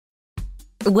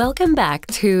Welcome back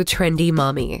to Trendy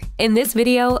Mami. In this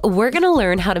video, we're going to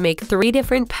learn how to make 3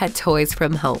 different pet toys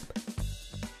from home.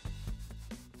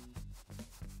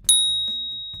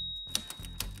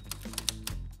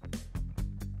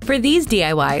 For these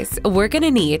DIYs, we're going to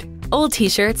need old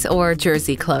t-shirts or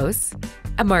jersey clothes,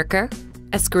 a marker,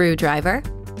 a screwdriver,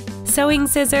 sewing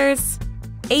scissors,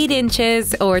 8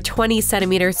 inches or 20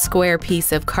 centimeter square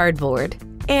piece of cardboard,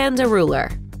 and a ruler.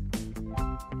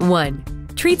 1.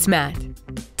 Treats mat.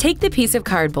 Take the piece of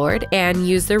cardboard and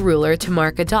use the ruler to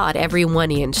mark a dot every 1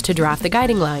 inch to draft the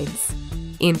guiding lines.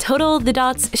 In total, the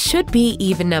dots should be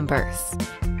even numbers.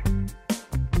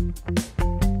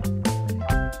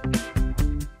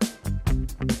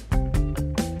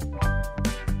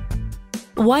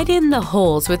 Widen the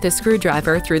holes with the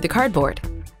screwdriver through the cardboard.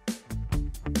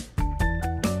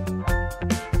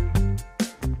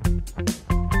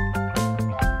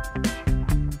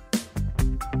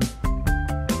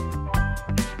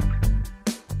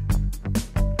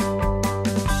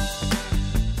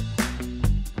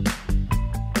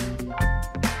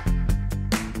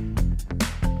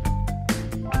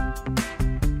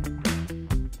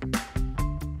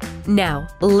 Now,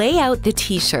 lay out the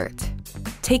t-shirt.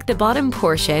 Take the bottom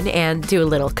portion and do a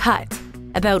little cut,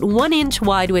 about 1 inch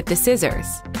wide with the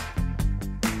scissors.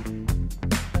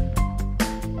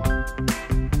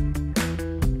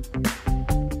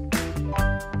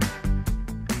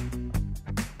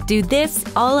 Do this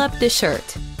all up the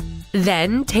shirt.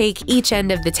 Then take each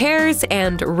end of the tears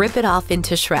and rip it off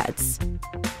into shreds.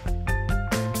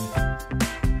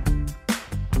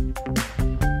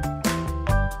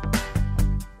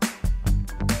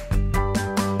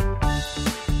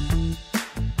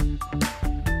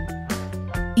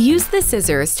 Use the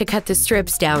scissors to cut the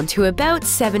strips down to about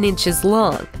 7 inches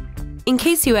long. In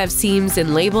case you have seams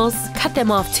and labels, cut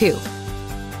them off too.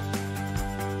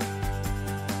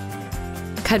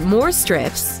 Cut more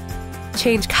strips.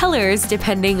 Change colors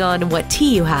depending on what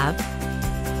tee you have.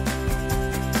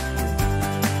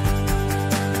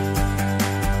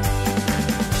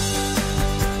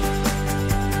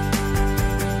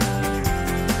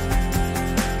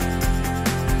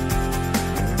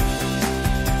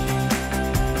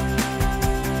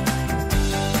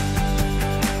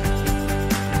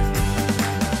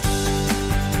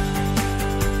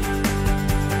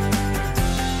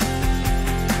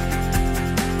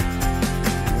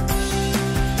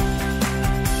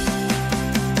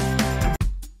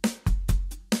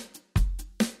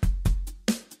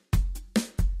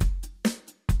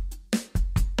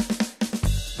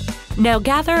 Now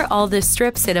gather all the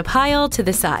strips in a pile to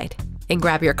the side and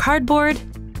grab your cardboard.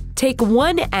 Take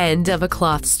one end of a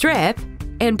cloth strip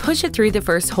and push it through the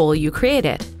first hole you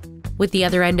created. With the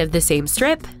other end of the same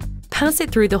strip, pass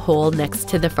it through the hole next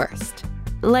to the first,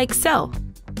 like so.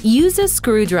 Use a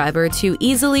screwdriver to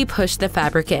easily push the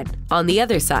fabric in on the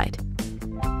other side.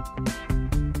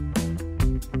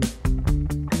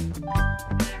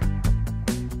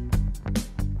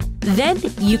 Then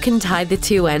you can tie the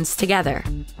 2 ends together.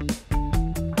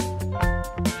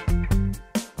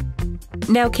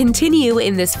 Now continue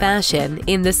in this fashion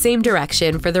in the same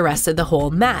direction for the rest of the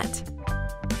whole mat.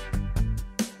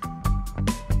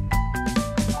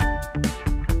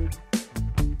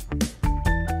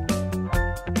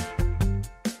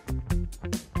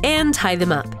 And tie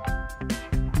them up.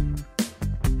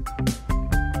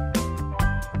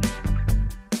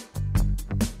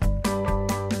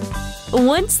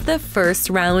 Once the first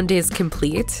round is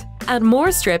complete, add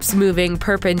more strips moving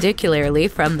perpendicularly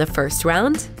from the first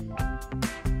round.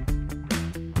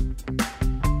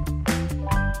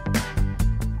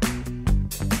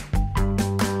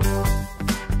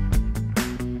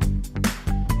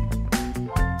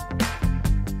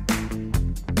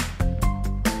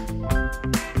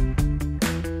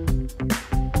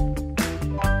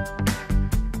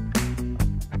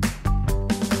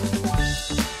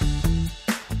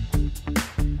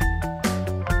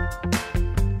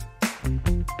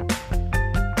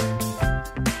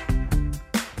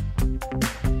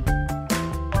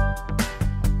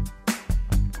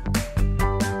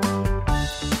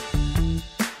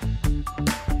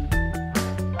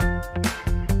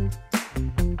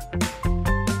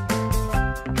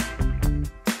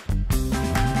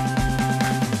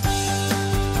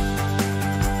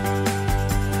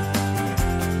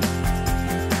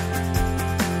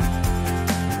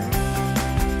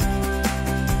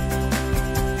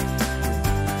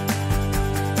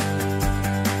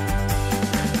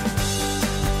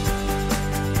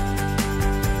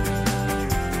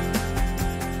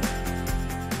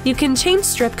 You can change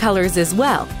strip colors as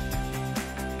well.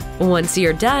 Once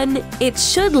you're done, it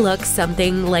should look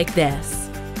something like this.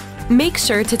 Make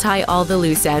sure to tie all the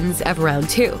loose ends of round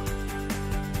 2.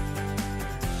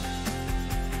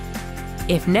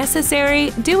 If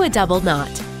necessary, do a double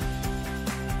knot.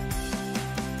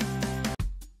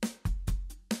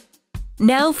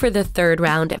 Now for the third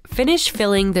round, finish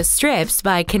filling the strips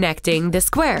by connecting the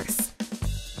squares.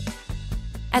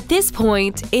 At this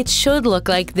point, it should look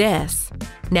like this.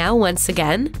 Now once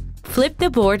again, flip the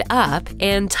board up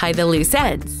and tie the loose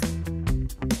ends.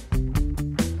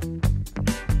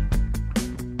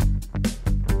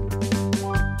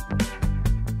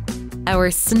 Our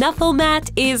snuffle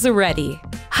mat is ready.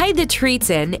 Hide the treats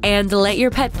in and let your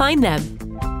pet find them.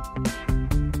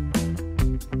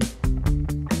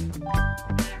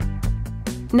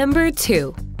 Number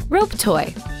 2. Rope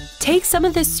Toy. Take some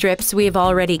of the strips we've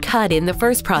already cut in the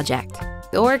first project,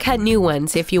 or cut new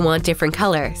ones if you want different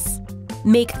colors.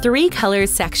 Make 3 color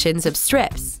sections of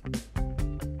strips.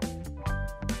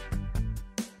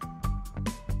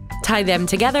 Tie them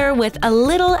together with a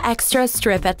little extra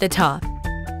strip at the top.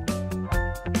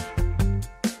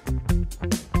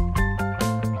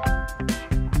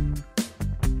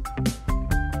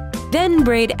 Then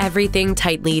braid everything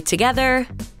tightly together.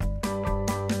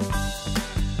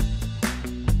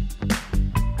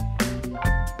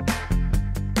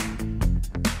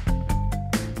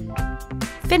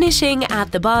 Finishing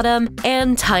at the bottom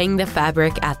and tying the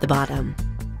fabric at the bottom.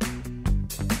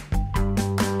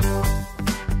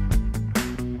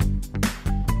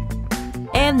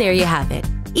 And there you have it,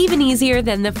 even easier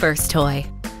than the first toy.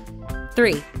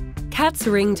 3. Cat's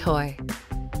Ring Toy.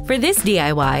 For this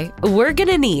DIY, we're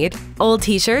gonna need old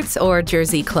t-shirts or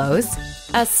jersey clothes,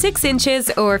 a 6 inches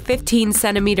or 15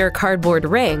 centimeter cardboard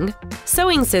ring,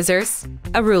 sewing scissors,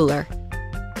 a ruler.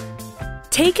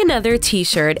 Take another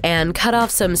t-shirt and cut off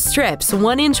some strips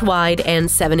 1 inch wide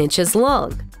and 7 inches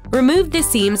long. Remove the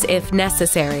seams if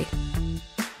necessary.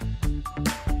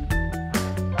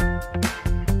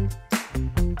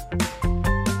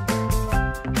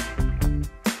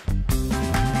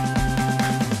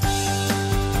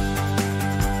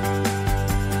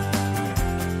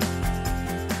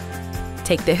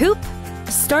 Take the hoop,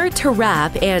 start to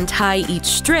wrap and tie each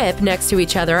strip next to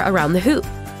each other around the hoop.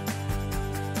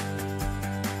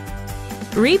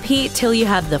 Repeat till you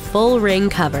have the full ring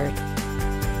covered.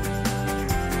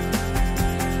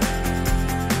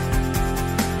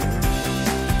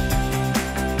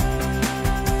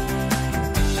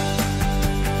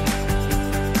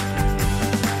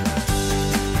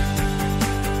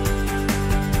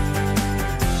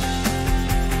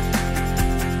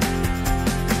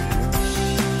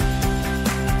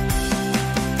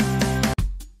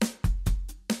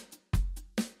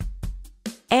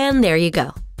 And there you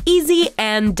go. Easy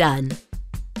and done.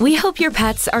 We hope your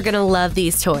pets are gonna love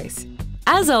these toys.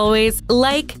 As always,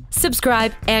 like,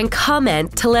 subscribe, and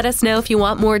comment to let us know if you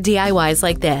want more DIYs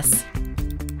like this.